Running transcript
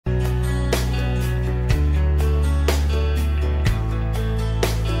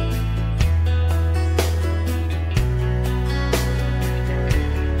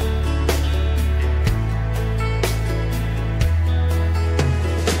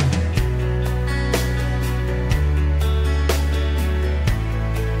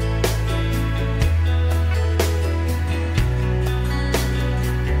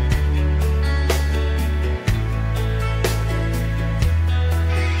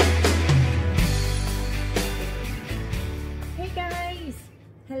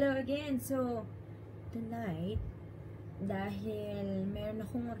So, tonight, dahil meron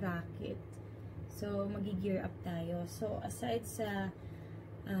akong racket, so, magi-gear up tayo. So, aside sa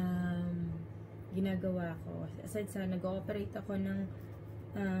ginagawa ko, aside sa nag-ooperate ako ng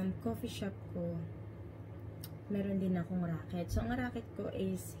coffee shop ko, meron din akong racket. So, ang racket ko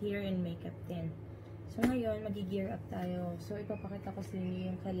is Hair and Makeup 10. So, ngayon, magi-gear up tayo. So, ipapakita ko sa inyo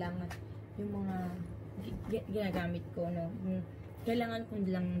yung kailangan, yung mga ginagamit ko, no? Kailangan kong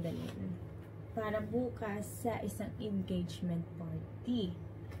lang dalhin para bukas sa isang engagement party.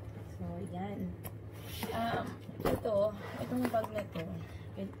 So, yan. Itong bag na to,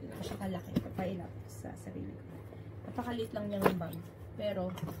 ito siya kalaki, papailap sa sarili ko. Napakalit lang niyang bag. Pero,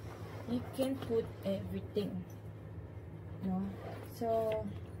 you can put everything. No? So,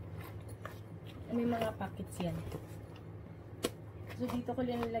 may mga pockets yan. So, dito ko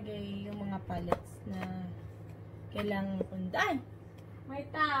linalagay yung mga pallets na kailangan kong may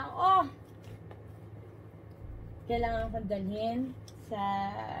tao! Kailangan kong dalhin sa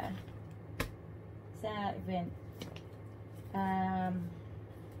event.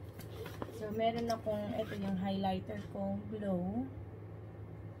 So, meron akong, ito yung highlighter kong glow.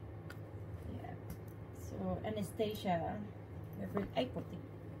 Yeah. So, Anastasia. Puti.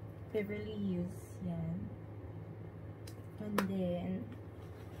 Beverly Hills. Yan. And then,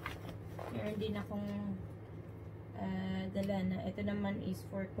 meron din akong dala na. Ito naman is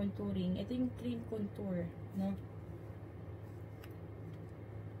for contouring. Ito yung cream contour. No?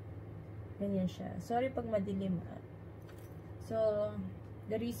 Ganyan siya. Sorry pag madilim. So,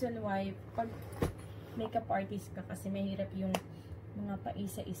 the reason why, pag makeup artist ka, kasi mahirap yung mga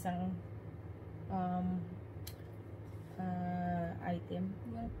paisa-isang item.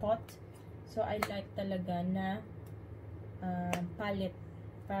 Yung pot. So, I like talaga na palette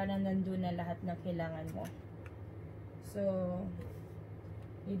para nandun na lahat ng kailangan mo. So,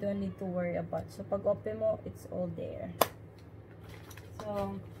 you don't need to worry about. So, pag open mo, it's all there.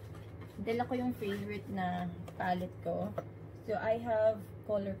 So, dala ko yung favorite na palette ko. So, I have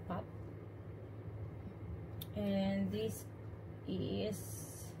Colourpop. And this is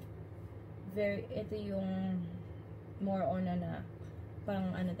ito yung more on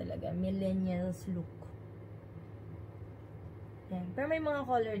pang talaga, millennials look. Yan. Pero may mga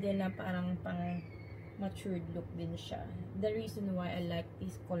color din na parang pang matured look din siya. The reason why I like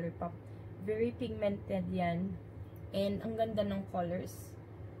this Colourpop, very pigmented yan. And ang ganda ng colors.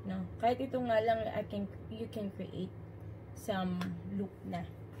 No? Kahit ito nga lang, you can create some look na.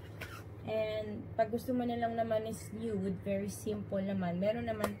 And pag gusto mo na lang naman is nude, very simple naman. Meron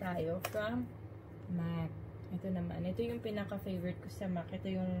naman tayo from MAC. Ito naman. Ito yung pinaka-favorite ko sa MAC. Ito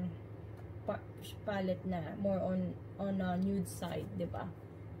yung palette na more on a nude side, 'di ba?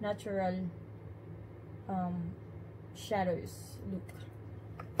 Natural shadows look.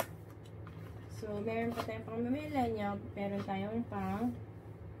 So, meron pa tayong pang millennial, meron tayong pang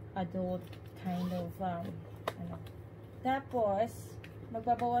adult kind of Tapos,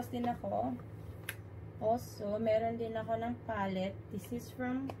 magbabawas din ako. Also, meron din ako ng palette. This is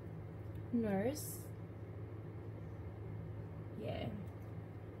from Nurse. Yeah.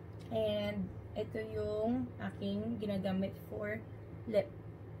 And ito yung aking ginagamit for lip.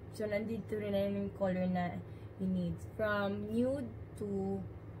 So, nandito rin na yung color na you need. From nude to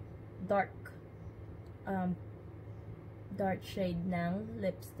dark. Dark shade ng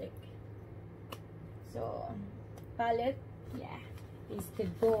lipstick. So, palette, yeah, is the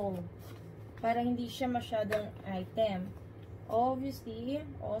goal. Para hindi siya masyadong item. Obviously,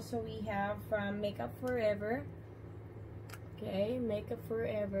 also we have from Makeup Forever. Okay, Makeup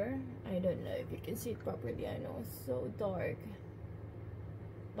Forever. I don't know if you can see it properly. I know it's so dark.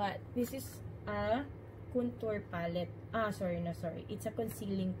 But this is a contour palette. Sorry. It's a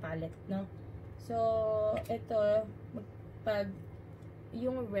concealing palette, no? So, ito, pag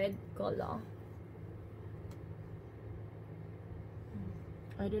yung red color,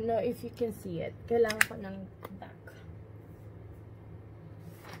 I don't know if you can see it. Kailangan ko ng back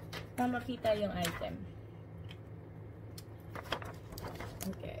para makita yung item.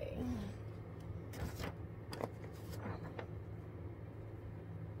 Okay.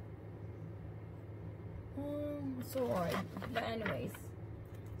 So hard. But anyways.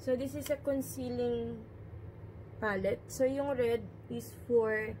 So, this is a concealing palette. So, yung red is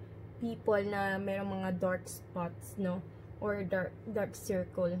for people na mayroong mga dark spots, no? Or dark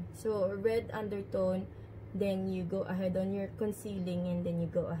circle. So, red undertone, then you go ahead on your concealing, and then you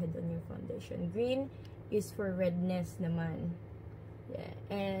go ahead on your foundation. Green is for redness naman. Yeah.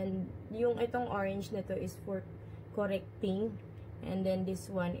 And yung itong orange na to is for correcting. And then this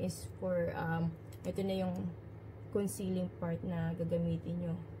one is for, ito na yung concealing part na gagamitin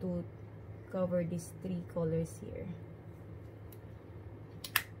nyo to cover these 3 colors here.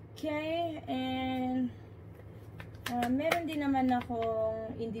 Okay, and meron din naman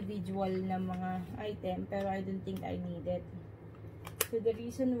akong individual na mga item, pero I don't think I need it. So, the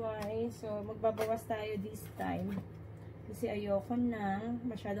reason why, so, magbabawas tayo this time. Kasi ayoko nang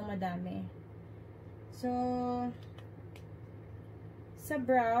masyadong madami. So, sa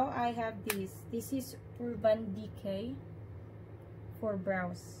brow, I have this. This is Urban Decay for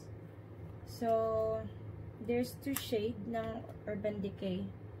brows. So, there's 2 shade ng Urban Decay.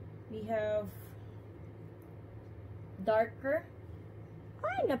 We have darker.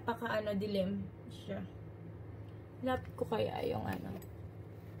 Ay, napaka dilim siya. Lapit ko kaya yung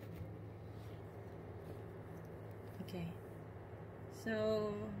Okay.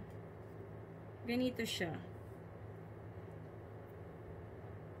 So, ganito siya.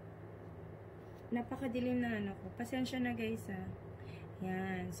 Napakadilim na ko. Pasensya na guys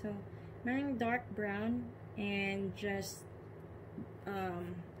Yan. So, merong dark brown and just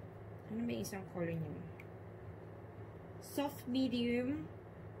ano may isang color niyo? Soft medium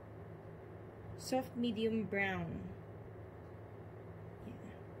brown.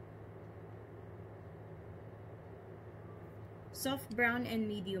 Yeah. Soft brown and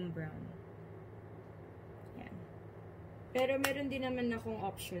medium brown. Yan. Pero meron din naman akong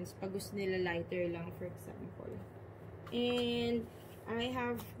options pag gusto nila lighter lang, for example. And I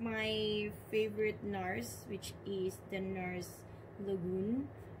have my favorite NARS, which is the NARS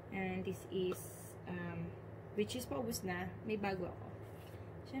Lagoon. And this is which is paubos na. May bago ako.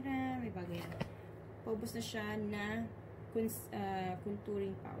 Tara, may bago yan. Paubos na siya na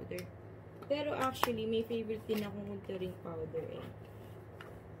contouring powder. Pero actually, may favorite din akong contouring powder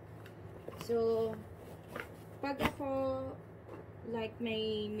So, pag ako like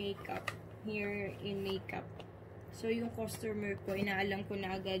may makeup, here in makeup, so yung customer ko, inaalam ko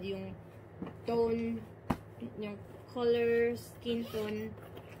na agad yung tone, yung color, skin tone,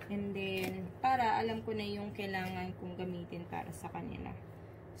 and then, para alam ko na yung kailangan kong gamitin para sa kanila.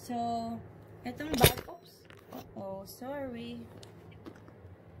 So, etong bag, oops. Oh, sorry.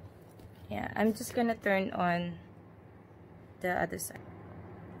 Yeah, I'm just gonna turn on the other side.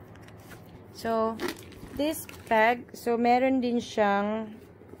 So, this bag, so meron din siyang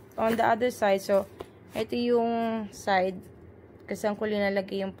on the other side. So, ito yung side kasi ang ko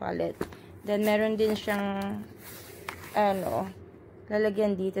linalagay yung palette. Then, meron din siyang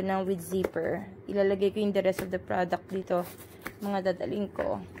lalagyan dito ng with zipper. Ilalagay ko yung the rest of the product dito. Mga dadaling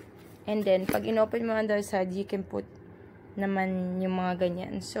ko. And then, pag inopen mo on the other side, you can put naman yung mga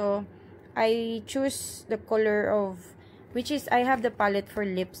ganyan. So, I choose the color of, which is, I have the palette for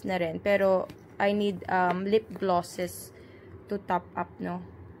lips na rin. Pero, I need lip glosses to top up, no?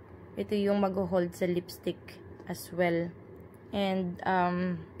 Ito yung mag-hold sa lipstick as well. And,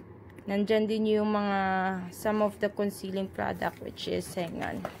 nandyan din yung mga some of the concealing product, which is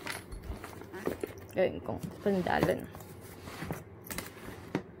hengan. Gawin kong pandalan.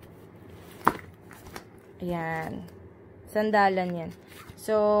 Ayan. Sandalan yan.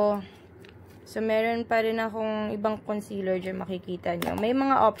 So meron pa rin akong ibang concealer dyan, makikita nyo. May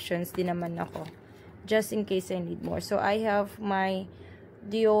mga options din naman ako. Just in case I need more. So, I have my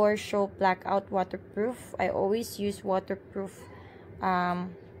Dior Show Blackout Waterproof. I always use waterproof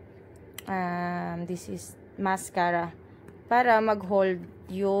this is mascara para mag-hold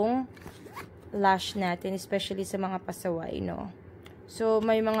yung lash natin, especially sa mga pasaway, no? So,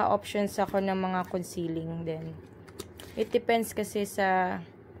 may mga options ako ng mga concealing din. It depends kasi sa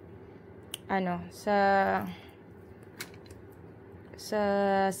sa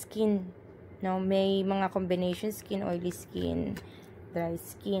skin, no? May mga combination skin, oily skin, dry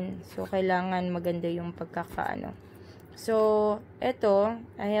skin. So, kailangan maganda yung pagkakaano. So, ito,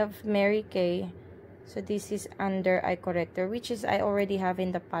 I have Mary Kay. So, this is under eye corrector, which is I already have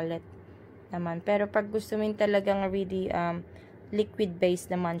in the palette naman. Pero, pag gusto mo talagang really liquid base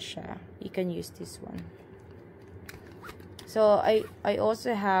naman siya, you can use this one. So, I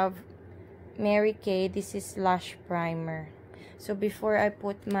also have Mary Kay. This is lash primer. So, before I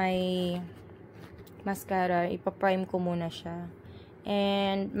put my mascara, ipaprime ko muna siya.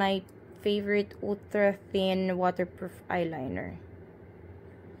 And, my favorite ultra thin waterproof eyeliner.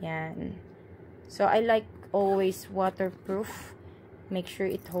 Yan. So, I like always waterproof. Make sure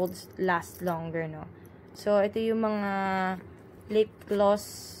it lasts longer, no? So, ito yung mga lip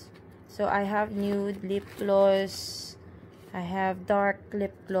gloss. So, I have nude lip gloss. I have dark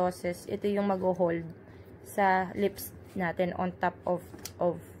lip glosses. Ito yung mag-hold sa lips natin on top on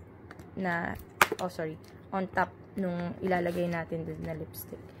top nung ilalagay natin dun na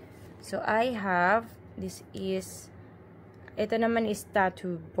lipstick. So, I have, ito naman is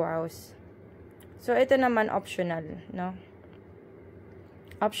tattoo brows. So, ito naman optional, no?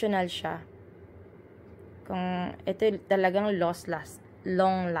 Optional siya. Kung ito talagang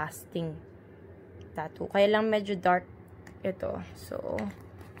long-lasting tattoo. Kaya lang medyo dark ito. So,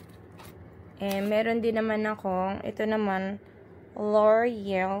 meron din naman akong, ito naman,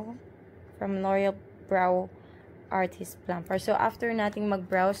 L'Oreal, from L'Oreal Brow Artist Plumper. So, after nating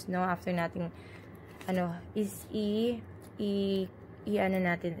mag-browse, no, after nating, ano, ano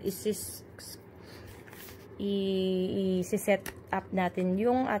natin, i-set up natin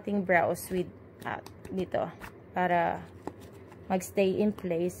yung ating brows with, dito, para magstay in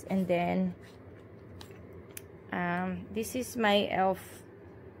place. And then, this is my e.l.f.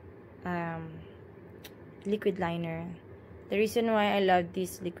 Liquid liner. The reason why I love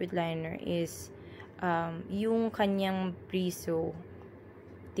this liquid liner is yung kanyang briso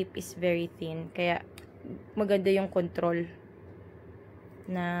tip is very thin, kaya maganda yung control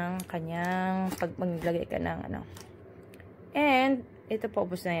ng kanyang pag maglagay ka ng ano. And ito po,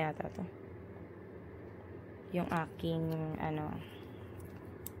 ubos na yata to yung aking ano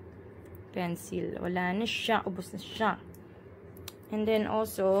pencil. Wala na siya, ubos na siya. And then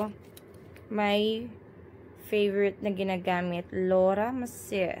also my favorite na ginagamit, Laura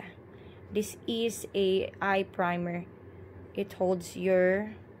Mercier. This is a eye primer. It holds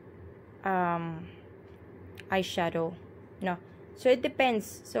your eyeshadow. No. So, it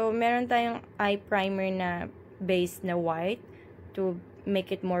depends. So, meron tayong eye primer na base na white to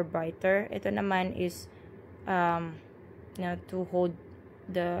make it more brighter. Ito naman is to hold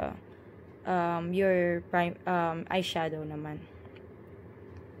the your eyeshadow naman.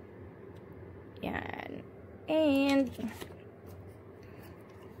 Yan. And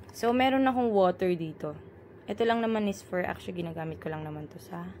so, meron akong water dito. Ito lang naman is for, actually, ginagamit ko lang naman to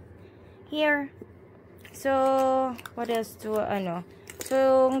sa here. So, what else to, ano?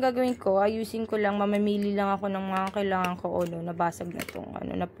 So, ang gagawin ko, ayusin ko lang, mamamili lang ako ng mga kailangan ko, o no, nabasag na itong,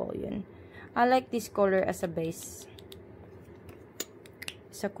 ano na po, yun. I like this color as a base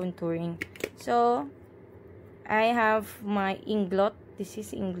sa contouring. So, I have my Inglot. This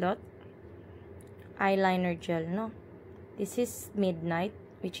is Inglot eyeliner gel, no? This is Midnight,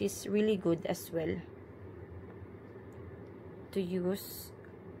 which is really good as well to use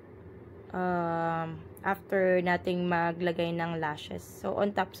after nating maglagay ng lashes. So,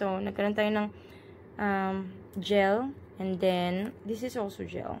 on top, so, nagkaroon tayo ng gel, and then, this is also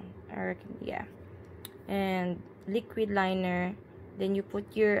gel. Yeah. And, liquid liner, then you put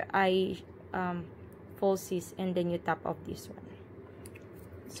your eye falsies, and then you top off this one.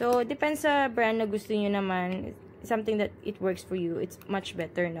 So, depends sa brand na gusto nyo naman, something that it works for you, it's much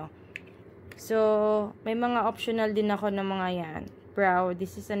better, no? So, may mga optional din ako ng mga yan. Brow,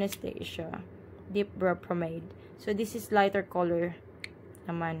 this is Anastasia. Deep Brow Pomade. So, this is lighter color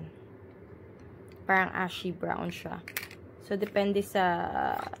naman. Parang ashy brown siya. So, depende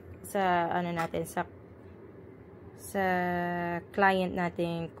sa ano natin, sa client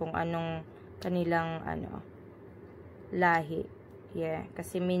natin kung anong kanilang, ano, lahi. Yeah,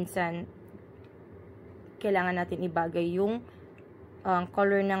 kasi minsan, kailangan natin ibagay yung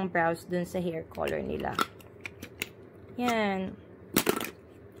color ng brows dun sa hair color nila. Yan.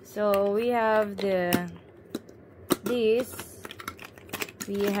 So, we have this.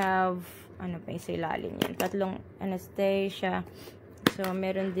 We have, ano pa yung sa ilalim yan? Tatlong Anastasia. So,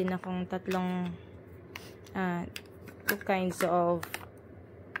 meron din akong tatlong, two kinds of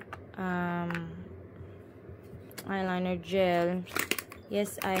eyeliner gel.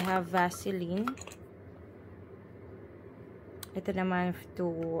 Yes, I have Vaseline. Ito naman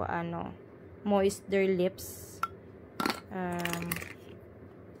to, ano, moist their lips.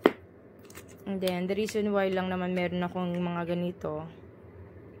 And then, the reason why lang naman meron akong mga ganito,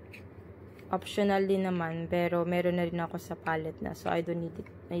 optional din naman, pero meron na rin ako sa palette na. So, I don't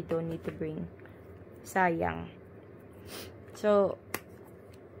need to bring. Sayang. So,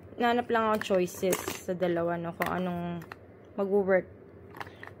 nanap lang ako choices sa dalawa, no, kung anong mag-work.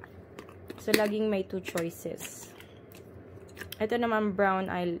 So, laging may two choices. Ito naman, brown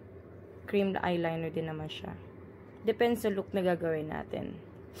cream eyeliner din naman siya. Depends sa look na gagawin natin.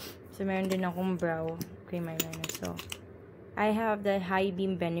 So, meron din akong brow cream eyeliner. So, I have the High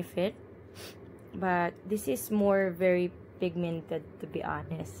Beam Benefit. But, this is more very pigmented, to be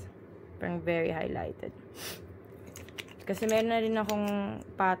honest. Parang very highlighted. Kasi meron na rin akong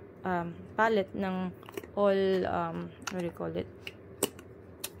palette ng all, what do you call it?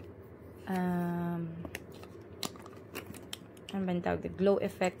 Ano ba yung tawag? The glow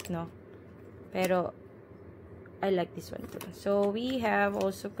effect, no? Pero, I like this one too. So, we have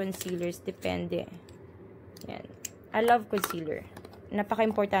also concealers. Depende. Yan. I love concealer.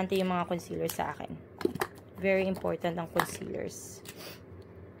 napaka-importante yung mga concealers sa akin. Very important ang concealers.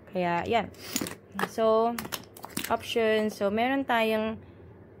 Kaya, yan. So, options. So, meron tayong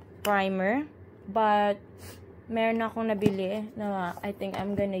primer. But, meron akong nabili na I think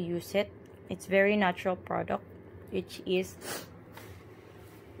I'm gonna use it. It's very natural product. Which is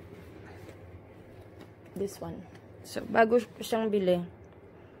this one. So, bago ko siyang bili.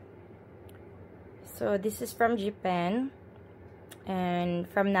 So, this is from Japan. And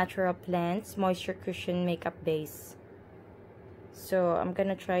from Natural Plants, Moisture Cushion Makeup Base. So, I'm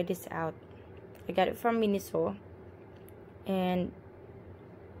gonna try this out. I got it from Miniso. And,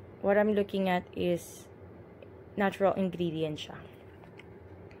 what I'm looking at is natural ingredients siya.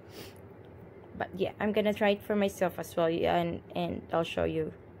 But, yeah, I'm gonna try it for myself as well. And I'll show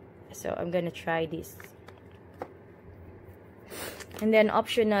you. So, I'm gonna try this. And then,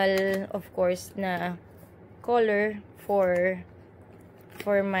 optional, of course, na color for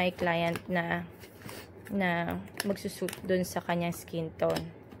my client na magsusuit dun sa kanyang skin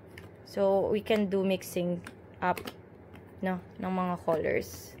tone. So, we can do mixing up, no, ng mga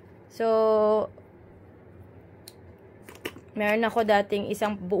colors. So, meron ako dating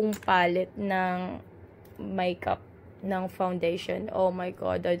isang buong palette ng makeup, ng foundation. Oh my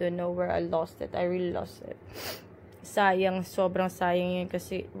God, I don't know where I lost it. I really lost it. Sayang, sobrang sayang yun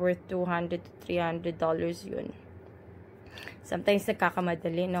kasi worth $200 to $300 yun. Sometimes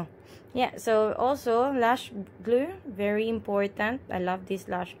nakakamadali, no? Yeah, so also, lash glue, very important. I love this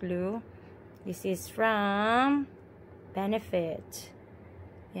lash glue. This is from Benefit.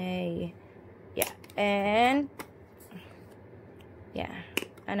 Yay. Yeah, and yeah,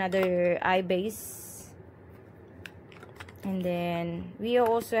 another eye base. And then, we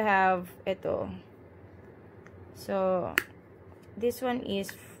also have ito. So, this one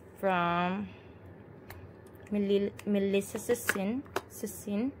is from Melissa Sassin.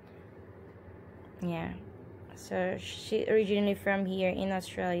 Yeah. So, she originally from here in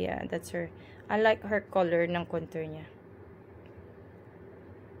Australia. That's her. I like her color ng contour niya.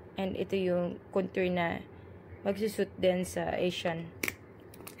 And ito yung contour na magsusuit din sa Asian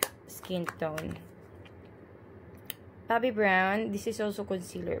skin tone. Bobbi Brown. This is also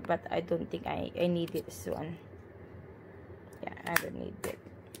concealer, but I don't think I need this one. Yeah, I don't need it.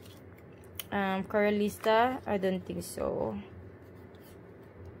 Coralista, I don't think so.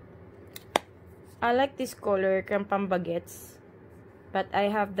 I like this color, kang pambagets. But I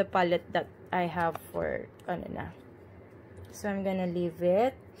have the palette that I have for, ano na. So, I'm gonna leave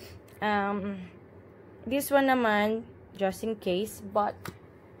it. This one naman, just in case, but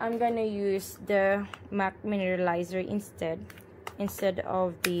I'm gonna use the MAC Mineralizer instead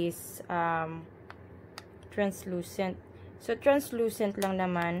of this, translucent. So, translucent lang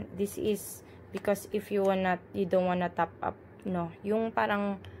naman. This is because if you don't wanna top up, no, yung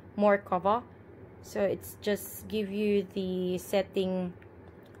parang more cover. So, it's just give you the set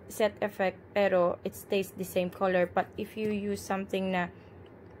effect, pero it stays the same color. But if you use something na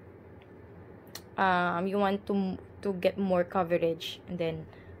you want to get more coverage, and then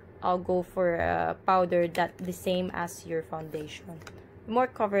I'll go for a powder that the same as your foundation. More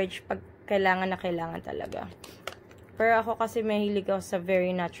coverage pag kailangan na kailangan talaga. Pero ako kasi mahilig ako sa very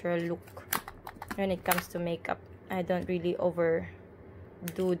natural look when it comes to makeup. I don't really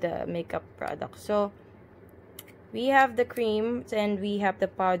overdo the makeup product. So, we have the cream and we have the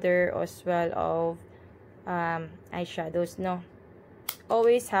powder as well of eyeshadows, no?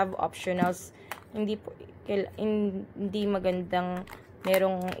 Always have optionals. Hindi magandang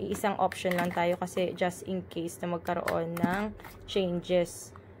merong isang option lang tayo kasi just in case na magkaroon ng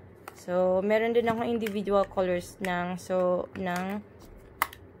changes. So, meron din akong individual colors ng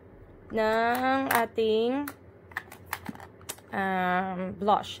ating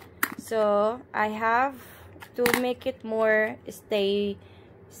blush. So, I have to make it more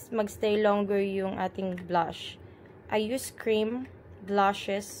magstay longer yung ating blush. I use cream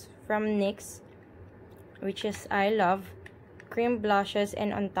blushes from NYX, which is I love. Cream blushes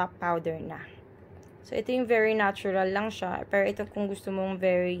and on top powder na. So, ito yung very natural lang siya. Pero ito kung gusto mong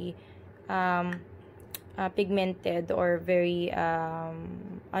very pigmented or very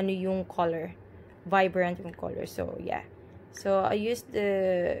ano yung color, vibrant yung color. So, yeah. So, I use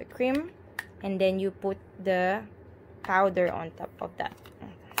the cream and then you put the powder on top of that.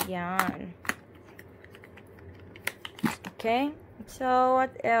 Yan. Okay. So,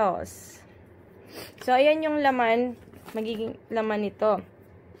 what else? So, ayan yung laman. Magiging laman nito.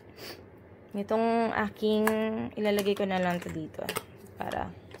 Itong aking ilalagay ko na lang to dito. Para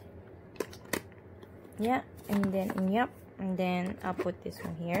yeah. And then, yep. And then, I'll put this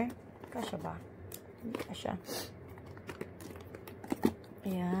one here. Kasha ba? Hindi kasha.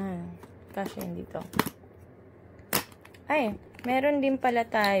 Ayan. Kasi yun dito. Ay, meron din pala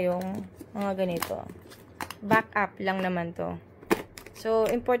tayong mga ganito. Backup lang naman to. So,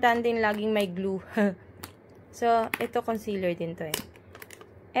 importante din laging may glue. So, ito concealer din to eh.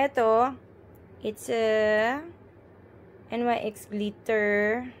 Ito, it's a NYX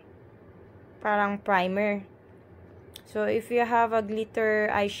glitter parang primer. So, if you have a glitter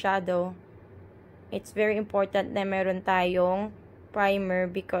eyeshadow, it's very important na meron tayong primer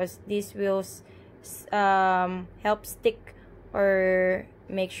because this will help stick or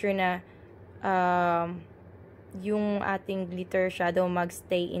make sure na yung ating glitter shadow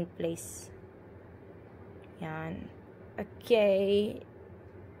mag-stay in place. Yan. Okay.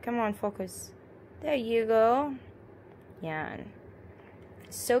 Come on, focus. There you go. Yan.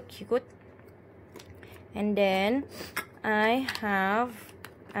 So cute. And then, I have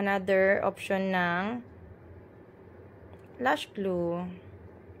another option ng lash glue.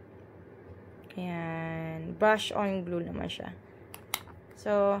 Ayan. Brush on glue naman siya.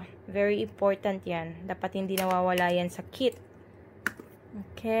 So, very important yan. Dapat hindi nawawala yan sa kit.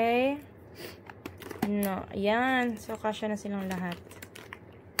 Okay. No, ayan. So, kasya na silang lahat.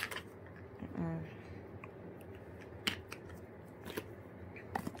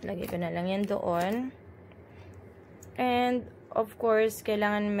 Lagay ko na lang yan doon. And, of course,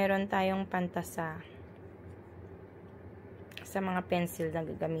 kailangan meron tayong pantasa sa mga pencil na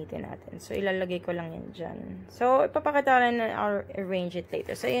gagamitin natin. So, ilalagay ko lang yan dyan. So, ipapakita ko lang na I'll arrange it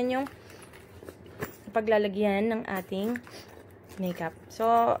later. So, yan yung paglalagyan ng ating makeup.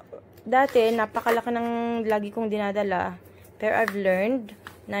 So, dati, napakalaki ng lagi kong dinadala. Pero I've learned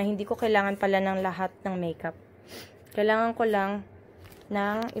na hindi ko kailangan pala ng lahat ng makeup. Kailangan ko lang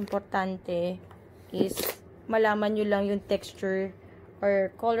ng importante is malaman nyo lang yung texture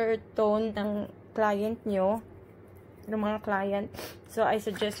or color tone ng client nyo. Ng mga client. So, I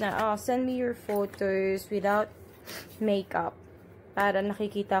suggest na, send me your photos without makeup. Para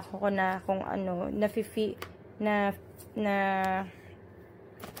nakikita ko na kung ano, na-feature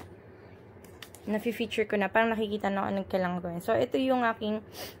ko na. Parang nakikita na anong kailangan ko. So, ito yung aking,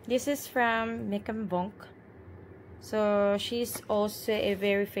 this is from Makeup Bonk. So, she's also a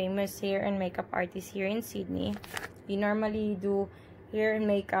very famous hair and makeup artist here in Sydney. We normally do hair and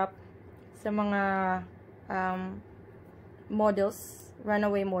makeup sa mga, models,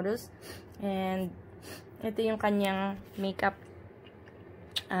 runaway models, and ito yung kanyang makeup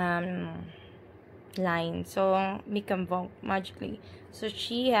line. So, Makeup Bonk Magically. So,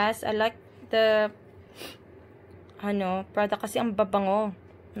 she has, I like the product kasi ang babango,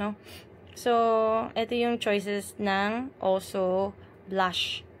 no? So, ito yung choices ng also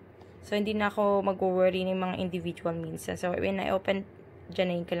blush. So, hindi na ako mag-worry ng mga individual minsan. So, when I open, dyan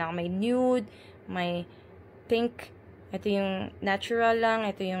na yung kailangan may nude, may pink. Ito yung natural lang.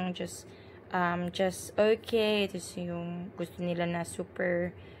 Ito yung just okay. Ito yung gusto nila na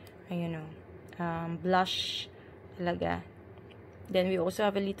super, blush talaga. Then, we also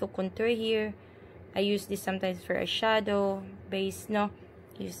have a little contour here. I use this sometimes for eyeshadow base, no?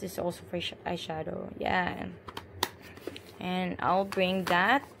 Use this also for eyeshadow. Yeah. And I'll bring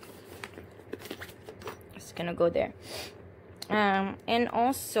that. Just gonna go there. And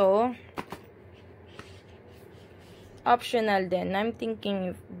also, optional then. I'm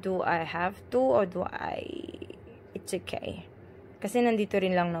thinking, do I have to or do I... It's okay. Kasi nandito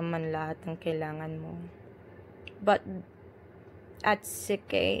rin lang naman lahat ng kailangan mo. But, that's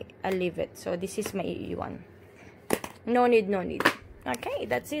okay. I'll leave it. So, this is my one. No need, no need. Okay,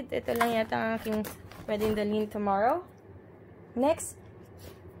 that's it. Ito lang yata ang aking pwedeng dalhin tomorrow. Next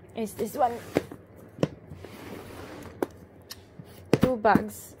is this one. 2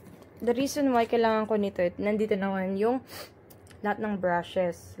 bags. The reason why kailangan ko nito, nandito naman yung lahat ng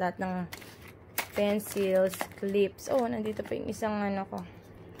brushes, lahat ng pencils, clips. Oh, nandito pa yung isang ko.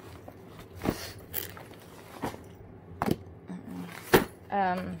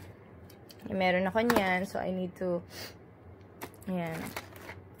 Meron ako niyan, so I need to, ayan.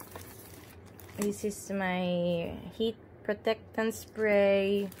 This is my heat protectant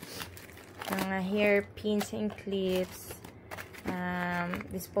spray, mga hair pins and clips,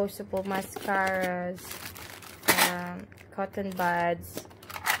 disposable mascaras, cotton buds,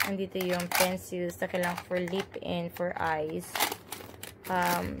 andito yung pencils na kailangan for lip and for eyes,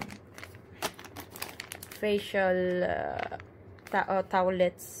 facial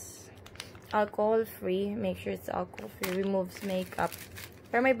towelettes, alcohol free, make sure it's alcohol free, removes makeup.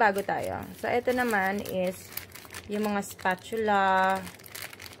 Pero may bago tayo. So, ito naman is yung mga spatula,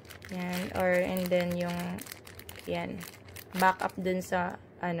 yan, and then yung, yan, backup dun sa,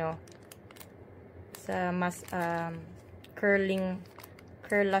 sa mas, curling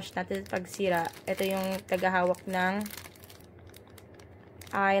curl lash natin pag sira. Ito yung tagahawak ng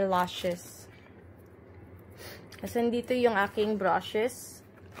eyelashes. Kasi dito yung aking brushes.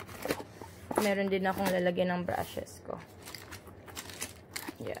 Meron din akong lalagyan ng brushes ko.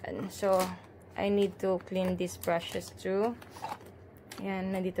 Yan. So, I need to clean these brushes too.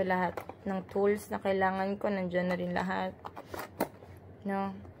 Yan. Nandito lahat ng tools na kailangan ko. Nandiyan na rin lahat.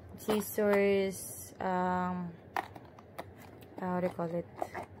 No? Scissors. How do you call it?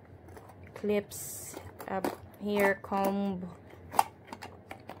 Clips. Hair comb.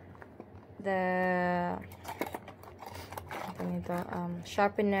 The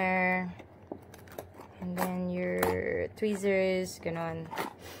sharpener. And then your tweezers, ganon.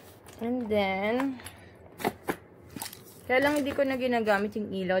 And then, kaya lang hindi ko na ginagamit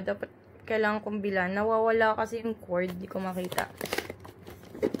yung ilaw. Dapat, kailangan kong bilan. Nawawala kasi yung cord. Hindi ko makita.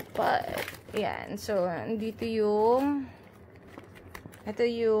 But, yan. So, dito yung, ito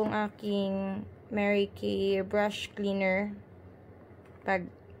yung aking Mary Kay brush cleaner. Pag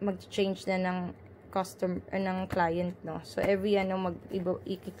mag-change na ng ng client, no? So, every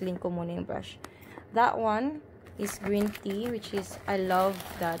i-clean ko muna yung brush. That one is green tea, which is, I love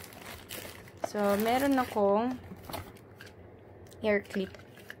that. So, meron akong hair clip.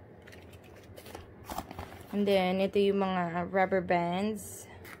 And then, ito yung mga rubber bands.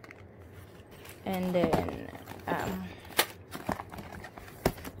 And then,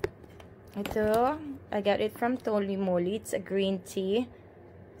 ito, I got it from Toli Moly. It's a green tea.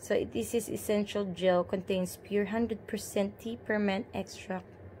 So, this is essential gel. Contains pure 100% tea permint extract.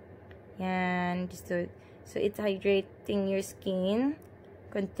 Yan. So, it's hydrating your skin.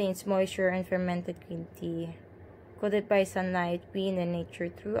 Contains moisture and fermented green tea. Coated by sunlight, wind, and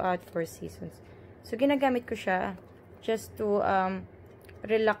nature throughout 4 seasons. So, ginagamit ko siya just to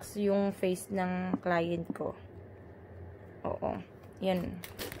relax yung face ng client ko. Oo. Yan.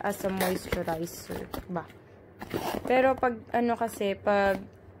 As a moisturizer ba. Pero pag kasi, pag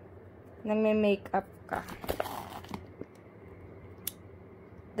nagme-makeup ka,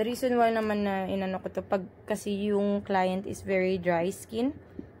 the reason why naman na inano ko to, pag kasi yung client is very dry skin,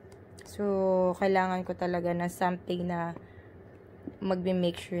 so kailangan ko talaga na something na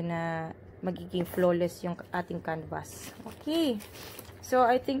magbe-make sure na magiging flawless yung ating canvas. Okay. So,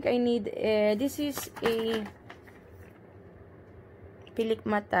 I think I need, this is a pilik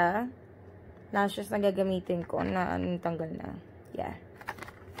mata lashes na gagamitin ko na tanggal na. Yeah.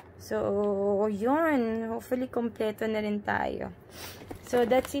 So, yun. Hopefully, kompleto na rin tayo. So,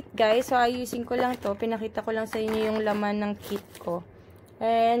 that's it, guys. So, ayusin ko lang to. Pinakita ko lang sa inyo yung laman ng kit ko.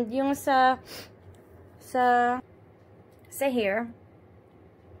 And, yung sa hair,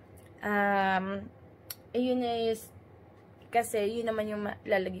 yun is, kasi, yun naman yung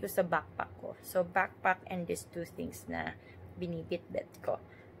lalagay ko sa backpack ko. So, backpack and these two things na binibit-bet ko.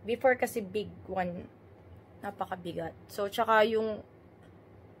 Before, kasi big one, napakabigat. So, tsaka yung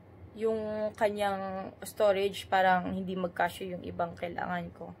kanyang storage, parang hindi magkasya yung ibang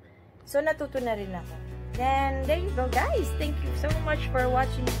kailangan ko. So, natuto na rin ako. Then, there you go, guys. Thank you so much for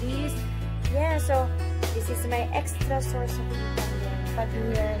watching this. Yeah, so, this is my extra source of income din.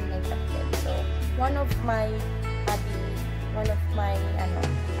 Pag-hair and makeup din. So, one of my hobby, one of my,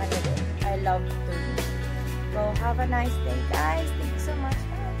 I love doing. So, have a nice day, guys. Thank you so much.